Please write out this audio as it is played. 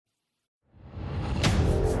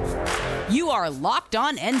You are Locked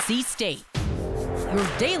On NC State,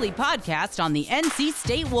 your daily podcast on the NC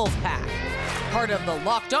State Wolfpack, part of the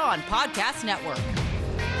Locked On Podcast Network,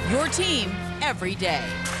 your team every day.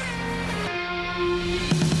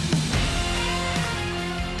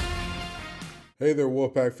 Hey there,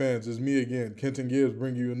 Wolfpack fans. It's me again, Kenton Gibbs,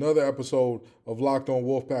 bringing you another episode of Locked On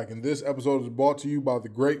Wolfpack. And this episode is brought to you by the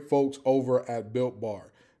great folks over at Built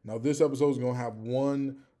Bar. Now, this episode is going to have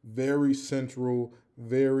one very central,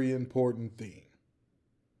 very important theme.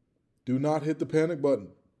 Do not hit the panic button.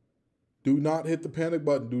 Do not hit the panic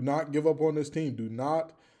button. Do not give up on this team. Do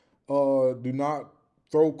not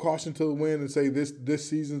throw caution to the wind and say this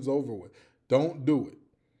season's over with. Don't do it.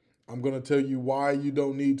 I'm going to tell you why you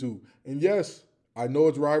don't need to. And yes, I know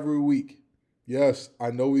it's rivalry week. Yes, I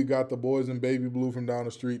know we got the boys in baby blue from down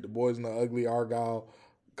the street, the boys in the ugly Argyle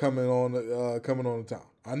coming on to town.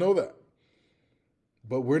 I know that.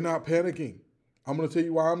 But we're not panicking. I'm going to tell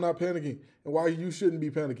you why I'm not panicking and why you shouldn't be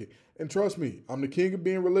panicking. And trust me, I'm the king of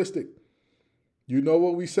being realistic. You know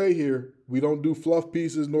what we say here. We don't do fluff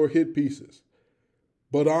pieces nor hit pieces.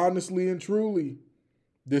 But honestly and truly,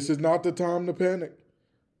 this is not the time to panic.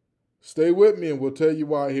 Stay with me and we'll tell you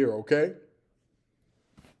why here, okay?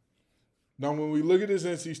 Now, when we look at this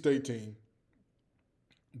NC State team,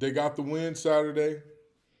 they got the win Saturday.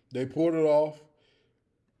 They pulled it off.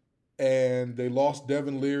 And they lost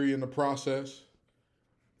Devin Leary in the process.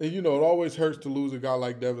 And, you know, it always hurts to lose a guy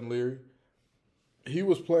like Devin Leary. He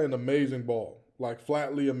was playing amazing ball, like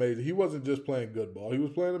flatly amazing. He wasn't just playing good ball. He was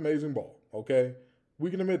playing amazing ball, okay? We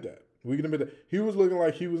can admit that. He was looking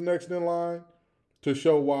like he was next in line to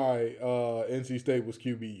show why NC State was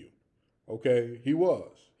QBU, okay? He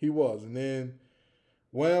was. And then,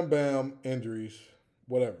 wham, bam, injuries,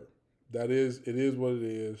 whatever. It is what it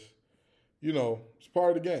is. You know, it's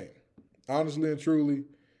part of the game. Honestly and truly,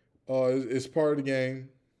 it's part of the game.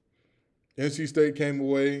 NC State came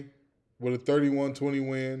away with a 31-20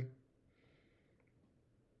 win.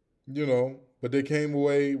 You know, but they came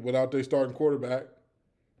away without their starting quarterback.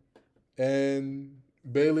 And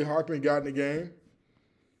Bailey Hockman got in the game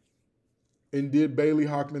and did Bailey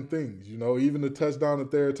Hockman things. You know, even the touchdown to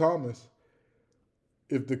Thayer Thomas,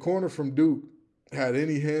 if the corner from Duke had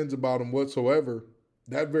any hands about him whatsoever,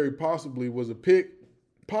 that very possibly was a pick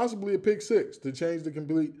six to change the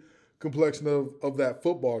complete complexion of that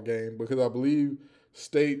football game, because I believe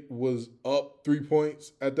State was up 3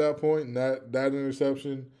 points at that point, and that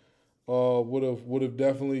interception would have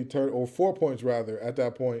definitely turned, or 4 points rather, at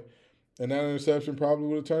that point, and that interception probably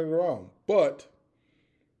would have turned it around. But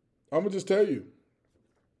I'm gonna just tell you,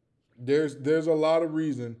 there's a lot of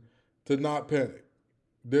reason to not panic.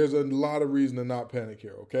 There's a lot of reason to not panic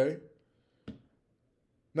here, okay?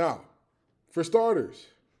 Now, for starters,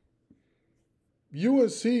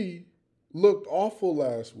 UNC looked awful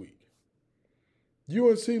last week.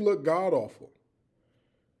 UNC looked god-awful.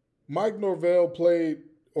 Mike Norvell played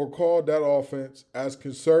or called that offense as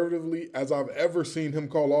conservatively as I've ever seen him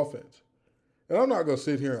call offense. And I'm not going to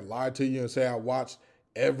sit here and lie to you and say I watched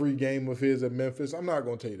every game of his at Memphis. I'm not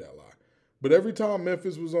going to tell you that lie. But every time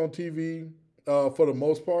Memphis was on TV, for the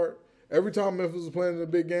most part, every time Memphis was playing in a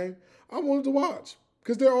big game, I wanted to watch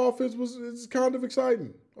because their offense is kind of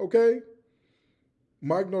exciting, okay?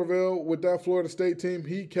 Mike Norvell, with that Florida State team,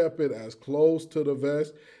 he kept it as close to the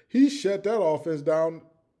vest. He shut that offense down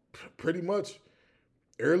pretty much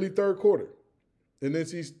early third quarter. And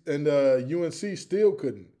UNC still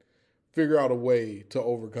couldn't figure out a way to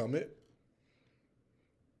overcome it.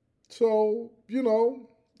 So, you know,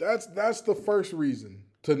 that's the first reason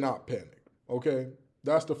to not panic, okay?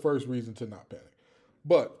 That's the first reason to not panic.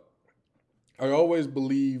 But I always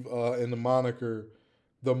believe in the moniker,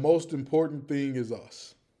 the most important thing is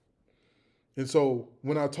us. And so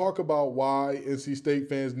when I talk about why NC State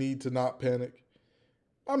fans need to not panic,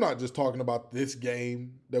 I'm not just talking about this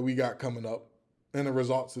game that we got coming up and the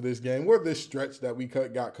results of this game, or this stretch that we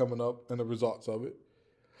got coming up and the results of it.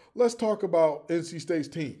 Let's talk about NC State's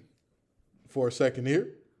team for a second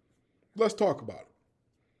here. Let's talk about it.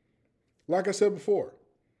 Like I said before,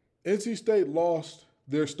 NC State lost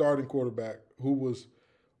their starting quarterback, who was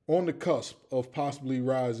on the cusp of possibly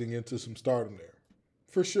rising into some stardom there.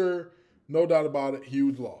 For sure, no doubt about it,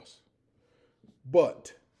 huge loss.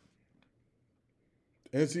 But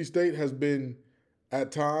NC State has been,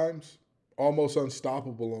 at times, almost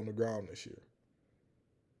unstoppable on the ground this year.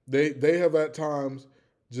 They have at times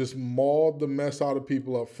just mauled the mess out of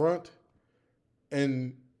people up front,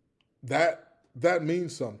 and that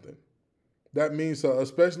means something. That means,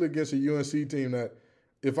 especially against a UNC team that,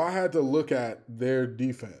 if I had to look at their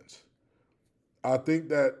defense, I think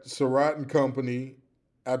that Surratt and company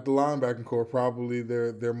at the linebacking core, probably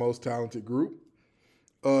their most talented group.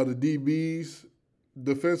 The DBs,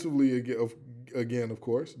 defensively, again, of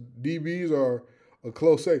course, DBs are a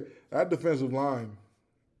close second. That defensive line,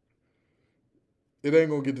 it ain't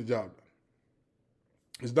going to get the job done.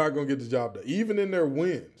 It's not going to get the job done. Even in their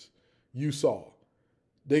wins, you saw,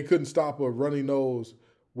 they couldn't stop a runny nose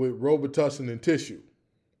with Robitussin and tissue,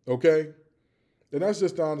 okay? And that's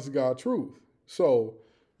just the honest to God truth. So,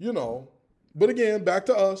 but again, back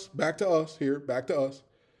to us. The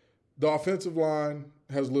offensive line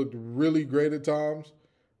has looked really great at times.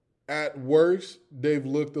 At worst, they've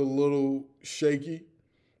looked a little shaky,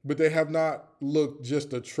 but they have not looked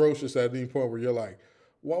just atrocious at any point where you're like,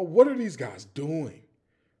 well, what are these guys doing?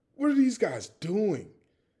 What are these guys doing?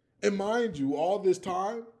 And mind you, all this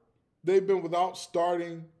time, they've been without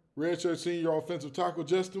starting redshirt senior offensive tackle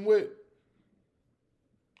Justin Witt,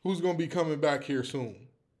 who's going to be coming back here soon.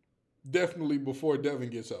 Definitely before Devin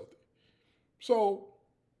gets healthy. So,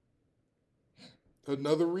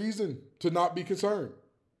 another reason to not be concerned.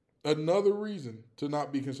 All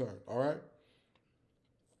right?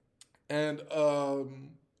 And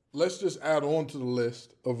let's just add on to the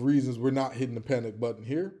list of reasons we're not hitting the panic button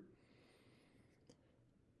here.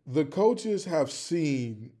 The coaches have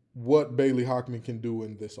seen what Bailey Hockman can do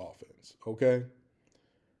in this offense, okay?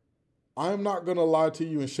 I'm not going to lie to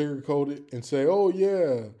you and sugarcoat it and say, oh,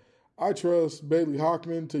 yeah, I trust Bailey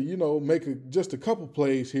Hockman to, make just a couple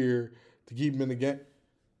plays here to keep him in the game.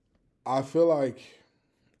 I feel like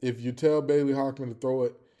if you tell Bailey Hockman to throw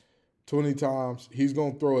it 20 times, he's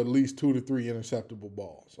going to throw at least 2 to 3 interceptable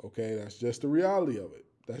balls, okay? That's just the reality of it.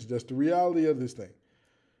 That's just the reality of this thing.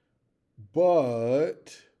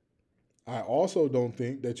 But I also don't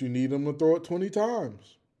think that you need him to throw it 20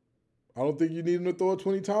 times. I don't think you need him to throw it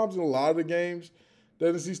 20 times in a lot of the games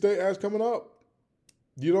that NC State has coming up.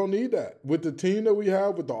 You don't need that. With the team that we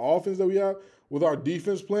have, with the offense that we have, with our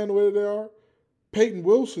defense playing the way they are, Peyton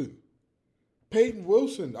Wilson.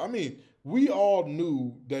 I mean, we all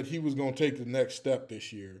knew that he was going to take the next step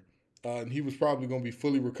this year, and he was probably going to be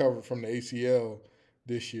fully recovered from the ACL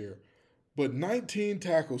this year. But 19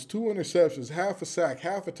 tackles, 2 interceptions, half a sack,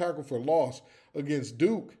 half a tackle for loss against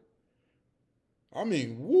Duke. I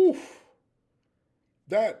mean, woof.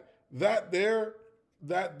 That there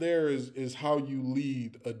is how you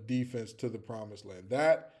lead a defense to the promised land.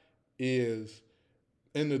 That is,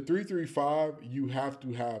 in the 3-3-5, you have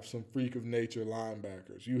to have some freak of nature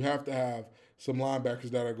linebackers. You have to have some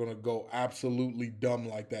linebackers that are going to go absolutely dumb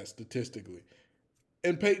like that statistically.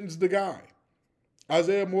 And Peyton's the guy.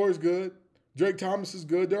 Isaiah Moore is good. Drake Thomas is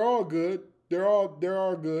good. They're all good. They're all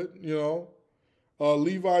good,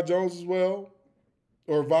 Levi Jones as well,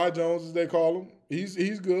 or Vi Jones as they call him.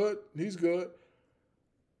 He's good. He's good.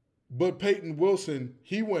 But Peyton Wilson,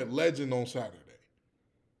 he went legend on Saturday.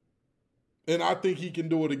 And I think he can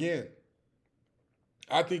do it again.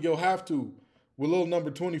 I think he'll have to with little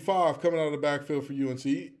number 25 coming out of the backfield for UNC.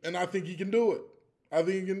 And I think he can do it.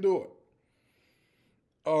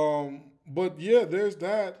 But yeah, there's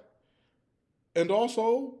that. And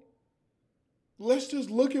also, let's just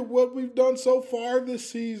look at what we've done so far this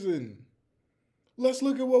season. Let's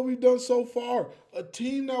look at what we've done so far. A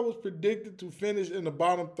team that was predicted to finish in the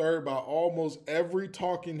bottom third by almost every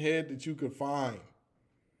talking head that you could find.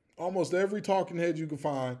 Almost every talking head you could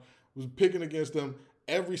find was picking against them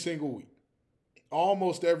every single week.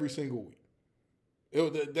 Almost every single week.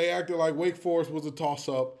 They acted like Wake Forest was a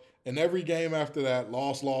toss-up, and every game after that,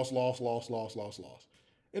 loss.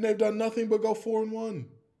 And they've done nothing but go 4-1.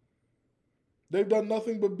 They've done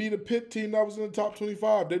nothing but beat a Pitt team that was in the top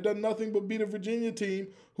 25. They've done nothing but beat a Virginia team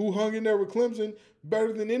who hung in there with Clemson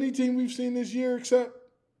better than any team we've seen this year except,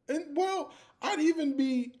 I'd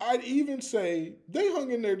even say they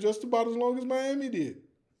hung in there just about as long as Miami did.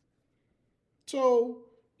 So,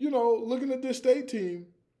 looking at this state team,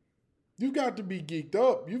 you've got to be geeked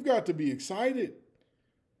up. You've got to be excited.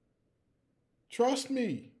 Trust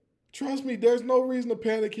me, there's no reason to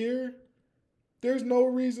panic here. There's no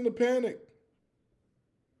reason to panic.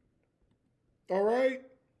 All right?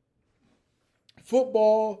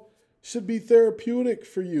 Football should be therapeutic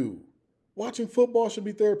for you. Watching football should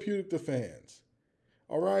be therapeutic to fans.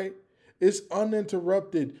 All right? It's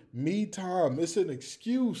uninterrupted me time. It's an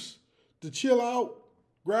excuse to chill out,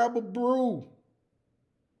 grab a brew.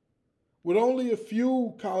 With only a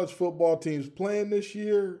few college football teams playing this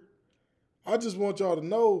year, I just want y'all to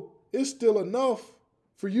know it's still enough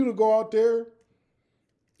for you to go out there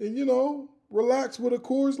and, relax with a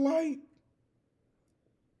Coors Light.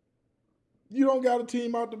 You don't got a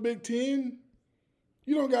team out the Big Ten.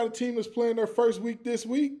 You don't got a team that's playing their first week this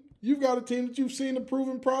week. You've got a team that you've seen a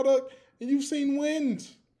proven product and you've seen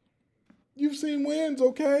wins. You've seen wins,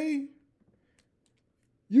 okay?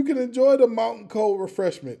 You can enjoy the mountain cold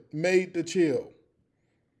refreshment made to chill.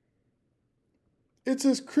 It's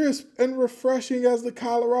as crisp and refreshing as the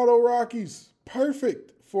Colorado Rockies.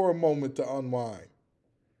 Perfect for a moment to unwind.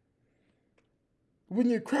 When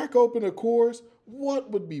you crack open a Coors,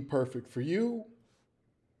 what would be perfect for you?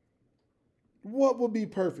 What would be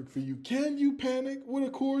perfect for you? Can you panic with a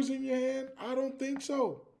Coors in your hand? I don't think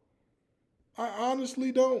so. I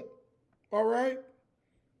honestly don't. All right?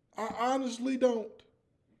 I honestly don't.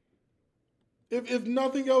 If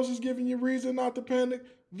nothing else is giving you reason not to panic,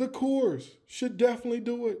 the Coors should definitely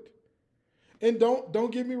do it. And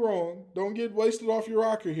don't get me wrong. Don't get wasted off your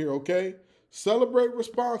rocker here, okay? Celebrate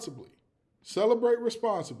responsibly. Celebrate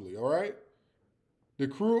responsibly, all right? The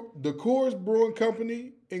Coors Brewing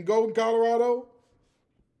Company in Golden, Colorado,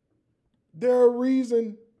 they're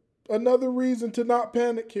another reason to not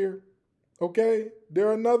panic here, okay?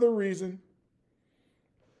 They're another reason.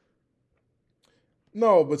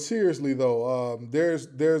 No, but seriously though, there's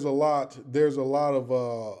a lot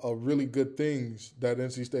of really good things that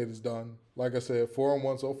NC State has done. Like I said,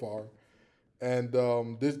 4-1 so far, and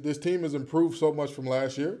this team has improved so much from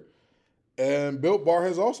last year. And Built Bar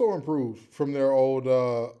has also improved from their old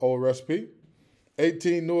recipe.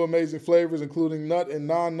 18 new amazing flavors, including nut and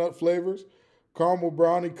non-nut flavors, caramel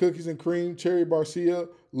brownie, cookies and cream, cherry barcia,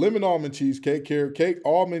 lemon almond cheesecake, carrot cake,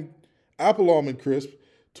 apple almond crisp.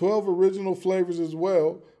 12 original flavors as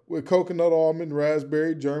well, with coconut almond,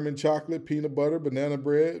 raspberry, German chocolate, peanut butter, banana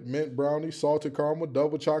bread, mint brownie, salted caramel,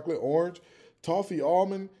 double chocolate, orange, toffee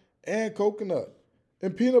almond, and coconut,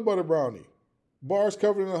 and peanut butter brownie. Bars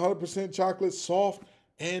covered in 100% chocolate, soft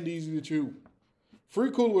and easy to chew. Free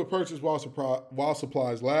cooler with purchase while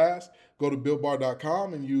supplies last. Go to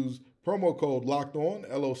BuiltBar.com and use promo code LOCKEDON,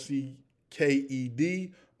 LOCKEDON,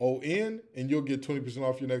 and you'll get 20%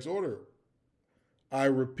 off your next order. I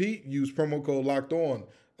repeat, use promo code LOCKEDON,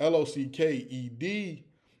 LOCKEDON,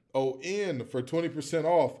 for 20%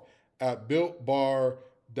 off at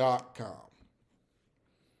BuiltBar.com.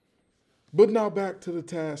 But now back to the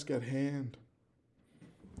task at hand.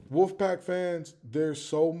 Wolfpack fans, there's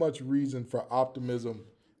so much reason for optimism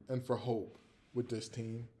and for hope with this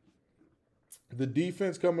team. The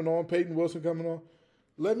defense coming on, Peyton Wilson coming on.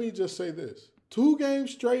 Let me just say this. 2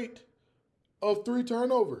 games straight of 3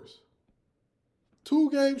 turnovers.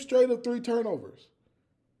 2 games straight of 3 turnovers.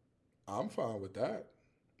 I'm fine with that.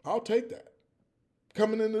 I'll take that.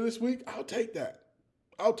 Coming into this week, I'll take that.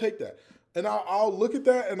 I'll take that. And I'll look at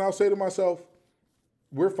that and I'll say to myself,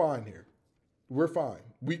 we're fine here. We're fine.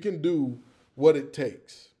 We can do what it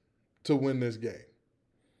takes to win this game.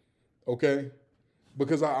 Okay?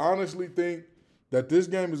 Because I honestly think that this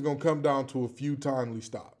game is going to come down to a few timely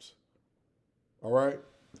stops. All right?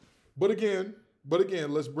 But again,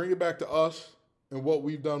 let's bring it back to us and what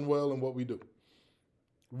we've done well and what we do.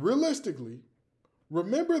 Realistically,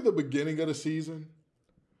 remember the beginning of the season?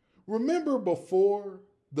 Remember before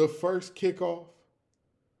the first kickoff?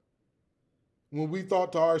 When we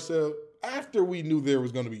thought to ourselves, after we knew there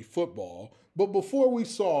was going to be football, but before we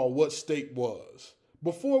saw what State was,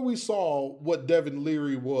 before we saw what Devin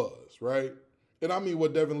Leary was, right? And I mean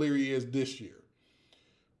what Devin Leary is this year.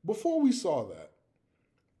 Before we saw that,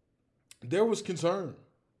 there was concern.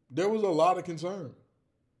 There was a lot of concern.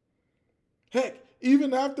 Heck,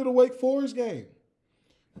 even after the Wake Forest game,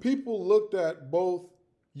 people looked at both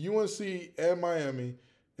UNC and Miami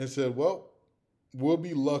and said, well, we'll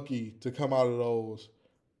be lucky to come out of those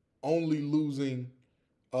only losing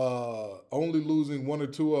 1 or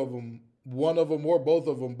 2 of them, one of them or both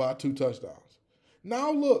of them by 2 touchdowns.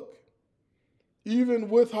 Now look, even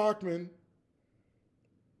with Hockman,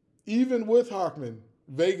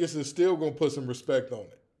 Vegas is still going to put some respect on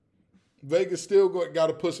it. Vegas still got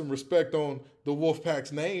to put some respect on the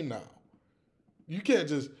Wolfpack's name now. You can't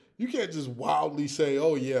just wildly say,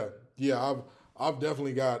 oh yeah, I've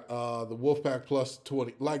definitely got the Wolfpack plus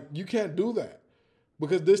 20. Like, you can't do that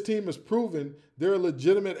because this team has proven they're a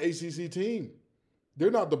legitimate ACC team.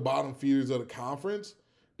 They're not the bottom feeders of the conference.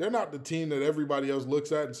 They're not the team that everybody else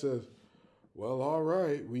looks at and says, well, all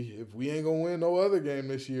right, if we ain't going to win no other game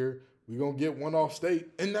this year, we're going to get one off State.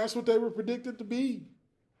 And that's what they were predicted to be.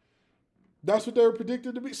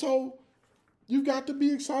 So you've got to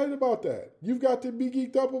be excited about that. You've got to be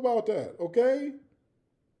geeked up about that, okay?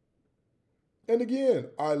 And again,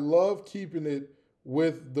 I love keeping it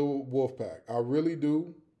with the Wolfpack. I really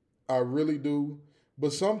do.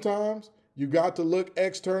 But sometimes you got to look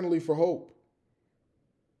externally for hope.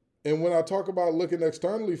 And when I talk about looking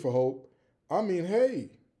externally for hope, I mean, hey,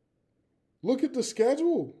 look at the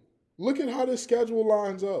schedule. Look at how this schedule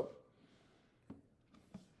lines up.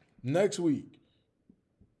 This week,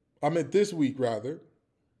 rather,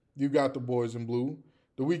 you got the boys in blue.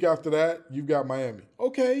 The week after that, you've got Miami.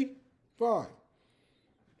 Okay, fine.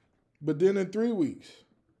 But then in 3 weeks,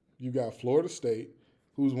 you got Florida State,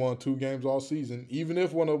 who's won 2 games all season, even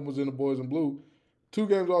if one of them was in the boys in blue, 2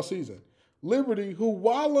 games all season. Liberty, who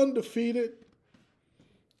while undefeated,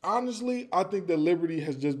 honestly, I think that Liberty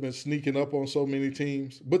has just been sneaking up on so many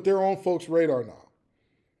teams, but they're on folks' radar now.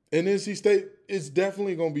 And NC State is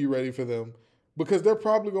definitely going to be ready for them because they're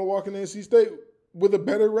probably going to walk into NC State with a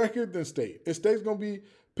better record than State. And State's going to be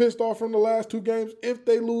pissed off from the last 2 games if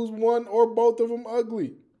they lose one or both of them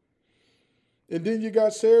ugly. And then you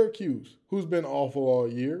got Syracuse, who's been awful all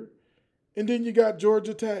year. And then you got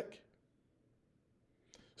Georgia Tech.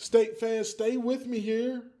 State fans, stay with me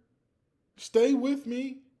here. Stay with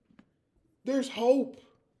me. There's hope.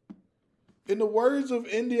 In the words of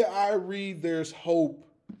India I read, there's hope.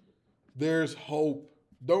 There's hope.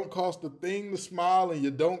 Don't cost a thing to smile and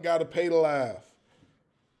you don't got to pay to laugh.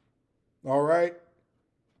 All right?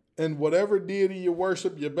 And whatever deity you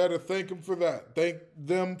worship, you better thank them for that. Thank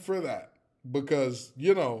them for that. Because,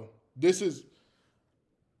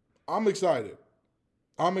 I'm excited.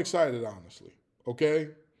 I'm excited, honestly. Okay?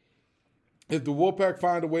 If the Wolfpack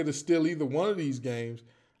find a way to steal either one of these games,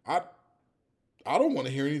 I don't want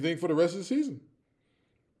to hear anything for the rest of the season.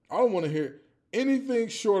 I don't want to hear anything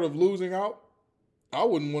short of losing out. I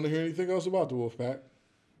wouldn't want to hear anything else about the Wolfpack.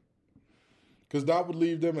 Because that would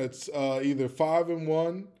leave them at either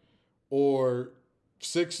 5-1 or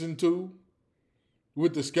 6-2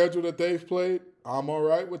 with the schedule that they've played. I'm all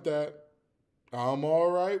right with that.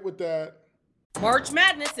 March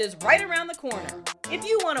Madness is right around the corner. If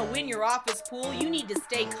you want to win your office pool, you need to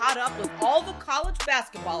stay caught up with all the college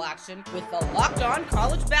basketball action with the Locked On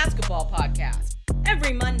College Basketball Podcast.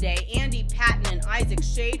 Every Monday, Andy Patton and Isaac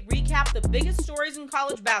Shade recap the biggest stories in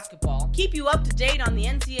college basketball, keep you up to date on the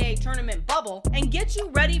NCAA tournament bubble, and get you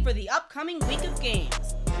ready for the upcoming week of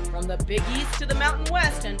games. From the Big East to the Mountain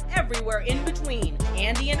West and everywhere in between,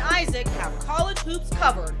 Andy and Isaac have college hoops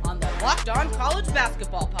covered on the Locked On College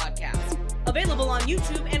Basketball Podcast. Available on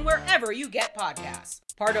YouTube and wherever you get podcasts.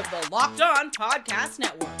 Part of the Locked On Podcast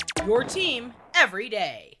Network. Your team every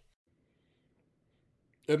day.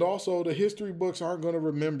 And also, the history books aren't going to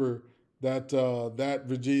remember that that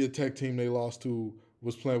Virginia Tech team they lost to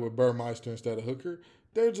was playing with Burmeister instead of Hooker.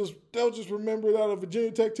 They'll just remember that a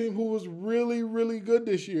Virginia Tech team who was really, really good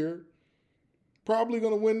this year, probably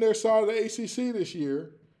going to win their side of the ACC this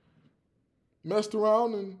year, messed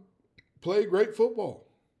around and played great football.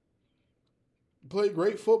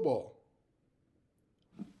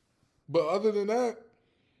 But other than that,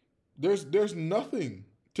 there's nothing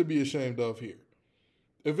to be ashamed of here.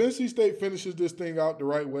 If NC State finishes this thing out the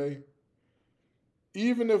right way,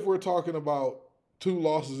 even if we're talking about 2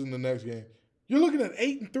 losses in the next game, you're looking at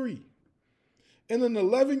 8-3. In an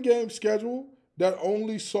 11-game schedule that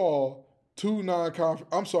only saw one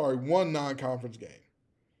non-conference game.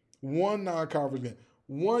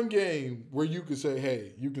 One game where you could say,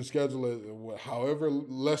 hey, you can schedule it however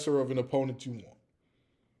lesser of an opponent you want.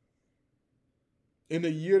 In a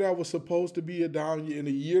year that was supposed to be a down year, in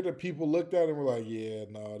a year that people looked at and were like, yeah,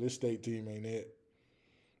 no, this State team ain't it.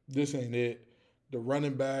 This ain't it. The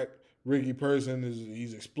running back, Ricky Person,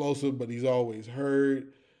 he's explosive, but he's always hurt.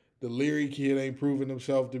 The Leary kid ain't proven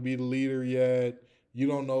himself to be the leader yet. You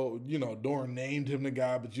don't know, Doran named him the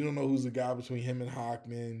guy, but you don't know who's the guy between him and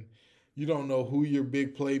Hockman. You don't know who your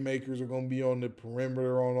big playmakers are going to be on the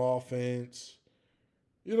perimeter on offense.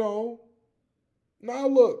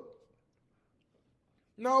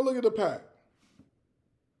 Now look at the Pack.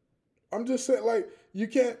 I'm just saying, you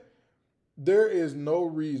can't, there is no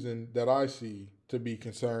reason that I see to be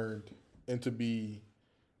concerned and to be,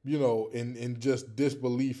 in just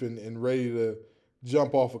disbelief and ready to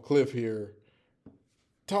jump off a cliff here.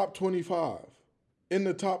 Top 25. In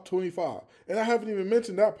the top 25. And I haven't even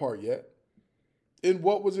mentioned that part yet. In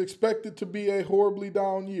what was expected to be a horribly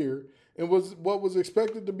down year, and what was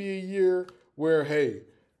expected to be a year where, hey,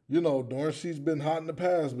 Dorsey's been hot in the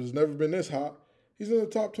past, but it's never been this hot. He's in the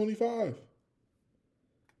top 25.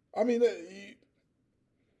 I mean,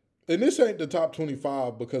 and this ain't the top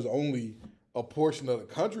 25 because only a portion of the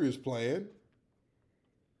country is playing.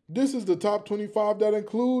 This is the top 25 that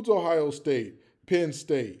includes Ohio State, Penn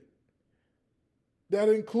State. That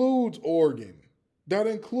includes Oregon. That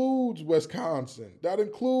includes Wisconsin. That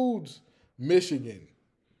includes Michigan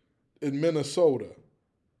and Minnesota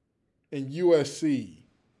and USC.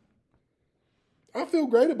 I feel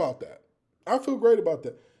great about that.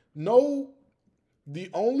 No, the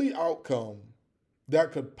only outcome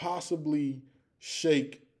that could possibly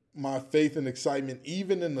shake my faith and excitement,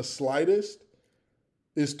 even in the slightest,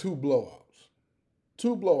 is 2 blowouts.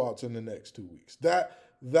 2 blowouts in the next 2 weeks. That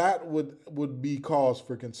would be cause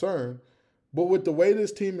for concern. But with the way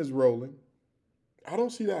this team is rolling, I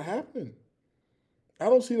don't see that happening. I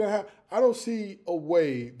don't see a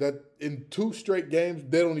way that in 2 straight games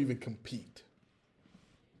they don't even compete.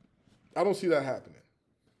 I don't see that happening.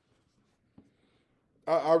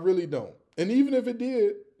 I really don't. And even if it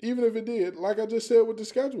did, like I just said with the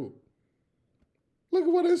schedule, look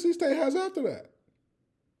at what NC State has after that.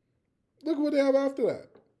 Look at what they have after that.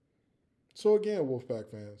 So again, Wolfpack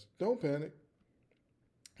fans, don't panic.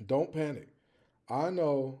 Don't panic. I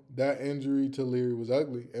know that injury to Leary was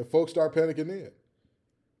ugly, and folks start panicking then.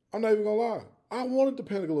 I'm not even going to lie. I wanted to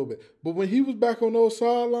panic a little bit. But when he was back on those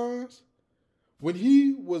sidelines, when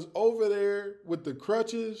he was over there with the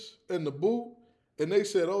crutches and the boot, and they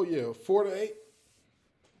said, oh, yeah, 4 to 8,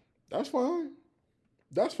 that's fine.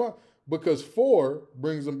 That's fine. Because 4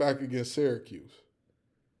 brings them back against Syracuse.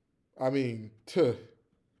 I mean,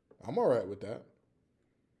 I'm all right with that.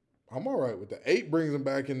 I'm all right with that. 8 brings them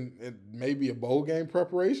back in maybe a bowl game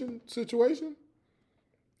preparation situation.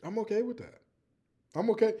 I'm okay with that. I'm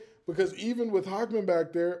okay. Because even with Hockman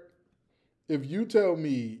back there, if you tell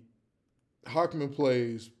me Hockman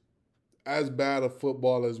plays as bad a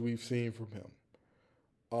football as we've seen from him,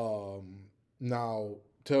 now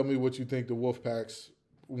tell me what you think the Wolfpack's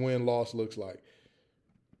win-loss looks like.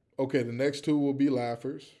 Okay, the next 2 will be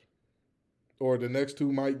laughers. Or the next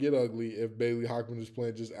 2 might get ugly if Bailey Hockman is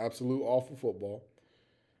playing just absolute awful football.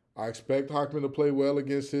 I expect Hockman to play well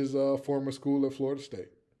against his former school at Florida State.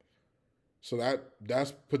 So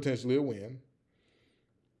that's potentially a win.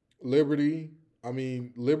 Liberty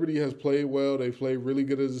has played well. They played really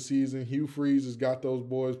good as a season. Hugh Freeze has got those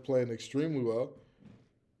boys playing extremely well.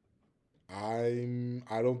 I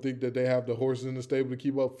don't think that they have the horses in the stable to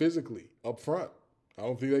keep up physically up front. I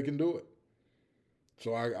don't think they can do it.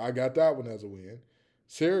 So I got that one as a win.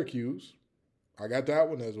 Syracuse, I got that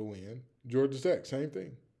one as a win. Georgia Tech, same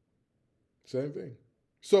thing. Same thing.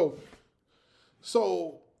 So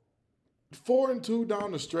 4-2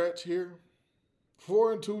 down the stretch here.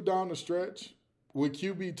 4-2 down the stretch with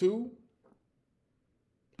QB2.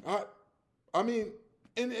 I mean,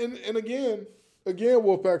 and again,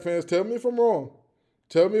 Wolfpack fans, tell me if I'm wrong.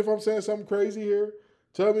 Tell me if I'm saying something crazy here.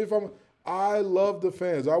 Tell me if I love the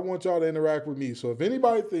fans. I want y'all to interact with me. So if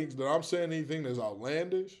anybody thinks that I'm saying anything that's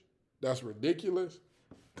outlandish, that's ridiculous,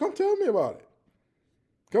 come tell me about it.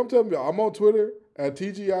 Come tell me. I'm on Twitter at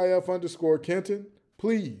TGIF_Kenton.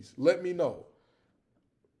 Please let me know.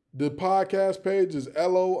 The podcast page is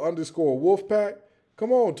LO_Wolfpack.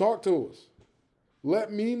 Come on, talk to us.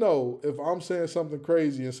 Let me know if I'm saying something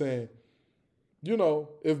crazy and saying,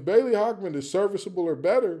 if Bailey Hockman is serviceable or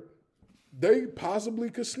better, they possibly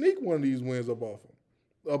could sneak one of these wins up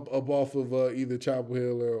off of either Chapel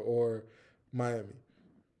Hill or Miami.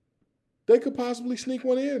 They could possibly sneak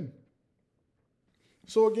one in.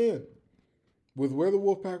 So again, with where the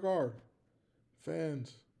Wolfpack are,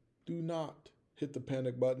 fans, do not hit the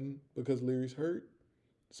panic button because Leary's hurt.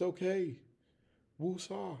 It's okay.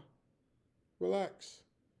 Woo-saw. Relax.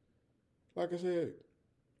 Like I said,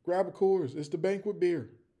 grab a Coors. It's the banquet beer.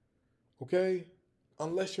 Okay?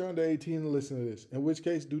 Unless you're under 18 and listen to this, in which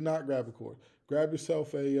case, do not grab a Coors. Grab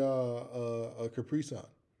yourself a Capri Sun.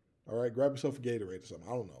 All right? Grab yourself a Gatorade or something.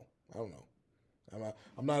 I don't know.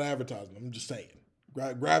 I'm not advertising. I'm just saying.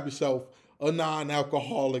 Grab yourself a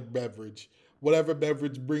non-alcoholic beverage. Whatever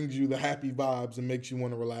beverage brings you the happy vibes and makes you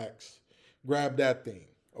want to relax. Grab that thing,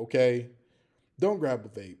 okay? Don't grab a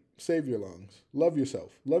vape. Save your lungs. Love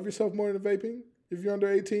yourself. Love yourself more than vaping. If you're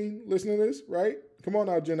under 18, listening to this, right? Come on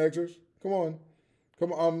now, Gen Xers. Come on.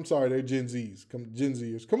 I'm sorry, they're Gen Zs. Gen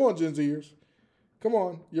Zers. Come on, Gen Zers. Come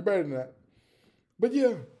on. You're better than that. But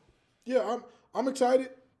yeah, I'm excited.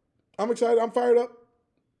 I'm fired up.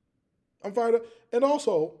 And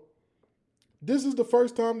also, this is the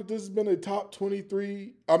first time that this has been a top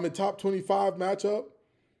 25 matchup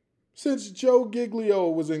since Joe Giglio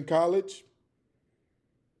was in college.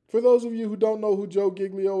 For those of you who don't know who Joe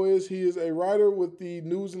Giglio is, he is a writer with the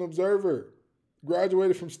News and Observer.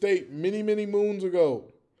 Graduated from State many, many moons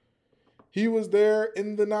ago. He was there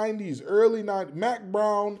in the 90s, early 90s. Mac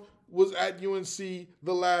Brown was at UNC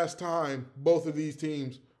the last time both of these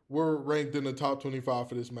teams were ranked in the top 25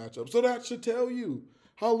 for this matchup. So that should tell you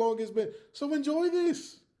how long it's been. So enjoy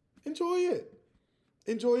this. Enjoy it.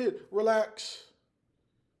 Enjoy it. Relax.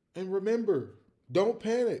 And remember, don't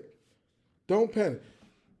panic. Don't panic.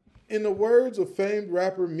 In the words of famed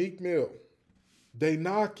rapper Meek Mill, they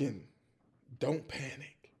knocking. Don't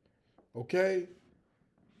panic. Okay?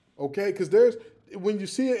 Okay? Because when you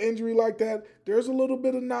see an injury like that, there's a little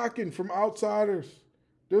bit of knocking from outsiders.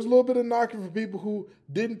 There's a little bit of knocking from people who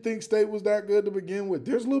didn't think State was that good to begin with.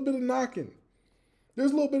 There's a little bit of knocking.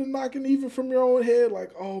 There's a little bit of knocking even from your own head,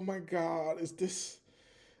 like, oh my God, is this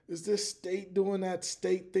State doing that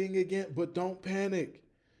State thing again? But don't panic.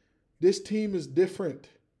 This team is different.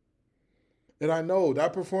 And I know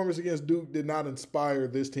that performance against Duke did not inspire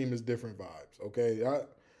this team is different vibes, okay?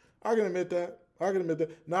 I can admit that.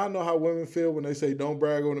 Now I know how women feel when they say don't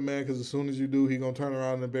brag on a man because as soon as you do, he's going to turn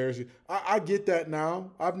around and embarrass you. I get that now.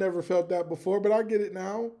 I've never felt that before, but I get it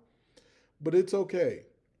now. But it's okay.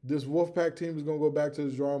 This Wolfpack team is going to go back to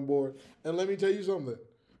the drawing board. And let me tell you something.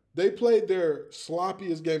 They played their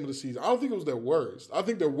sloppiest game of the season. I don't think it was their worst. I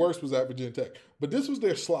think their worst was at Virginia Tech. But this was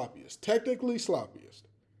their sloppiest, technically sloppiest.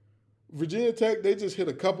 Virginia Tech, they just hit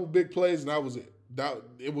a couple big plays, and that was it.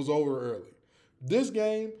 It was over early. This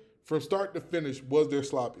game, from start to finish, was their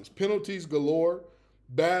sloppiest. Penalties galore,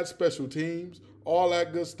 bad special teams, all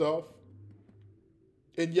that good stuff.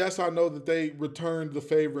 And yes, I know that they returned the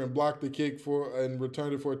favor and blocked the kick and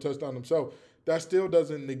returned it for a touchdown themselves. That still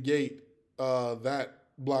doesn't negate that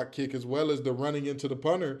block kick as well as the running into the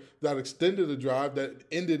punter that extended the drive that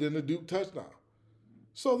ended in a Duke touchdown.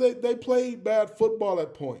 So they played bad football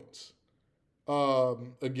at points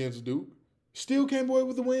against Duke. Still came away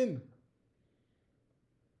with the win.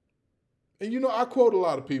 And, I quote a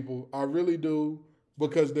lot of people. I really do,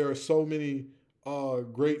 because there are so many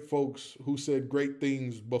great folks who said great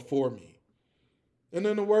things before me. And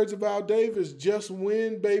in the words of Al Davis, just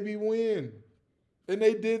win, baby, win. And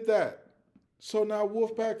they did that. So now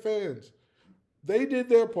Wolfpack fans, they did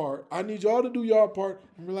their part. I need y'all to do your part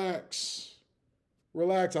and relax.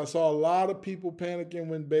 Relax. I saw a lot of people panicking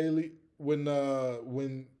when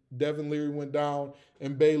Devin Leary went down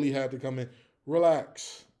and Bailey had to come in.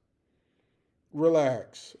 Relax,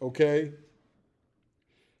 okay?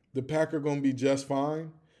 The Pack are going to be just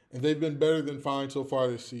fine, and they've been better than fine so far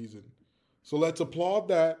this season. So let's applaud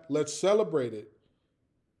that. Let's celebrate it.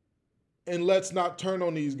 And let's not turn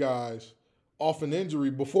on these guys off an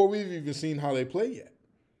injury before we've even seen how they play yet.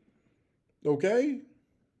 Okay?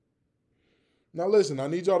 Now listen, I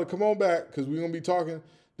need y'all to come on back because we're going to be talking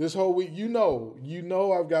this whole week. You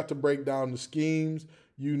know I've got to break down the schemes.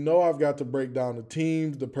 You know I've got to break down the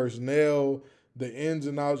teams, the personnel, the ins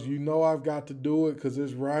and outs. You know I've got to do it because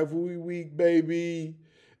it's rivalry week, baby.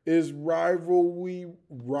 It's rivalry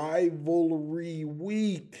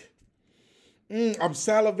week. I'm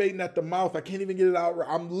salivating at the mouth. I can't even get it out.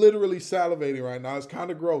 I'm literally salivating right now. It's kind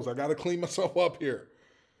of gross. I got to clean myself up here.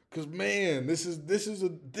 Because, man, this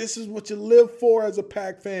is what you live for as a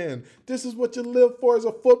Pack fan. This is what you live for as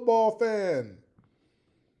a football fan.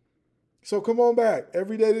 So come on back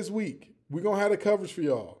every day this week. We're going to have the coverage for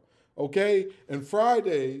y'all. Okay? And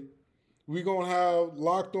Friday, we're going to have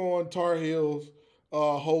Locked On Tar Heels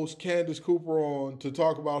host Candace Cooper on to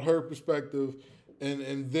talk about her perspective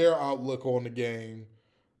and their outlook on the game.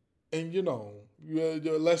 And,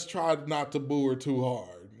 let's try not to boo her too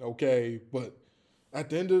hard, okay? But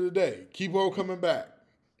at the end of the day, keep on coming back.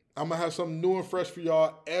 I'm going to have something new and fresh for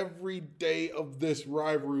y'all every day of this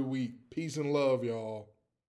rivalry week. Peace and love, y'all.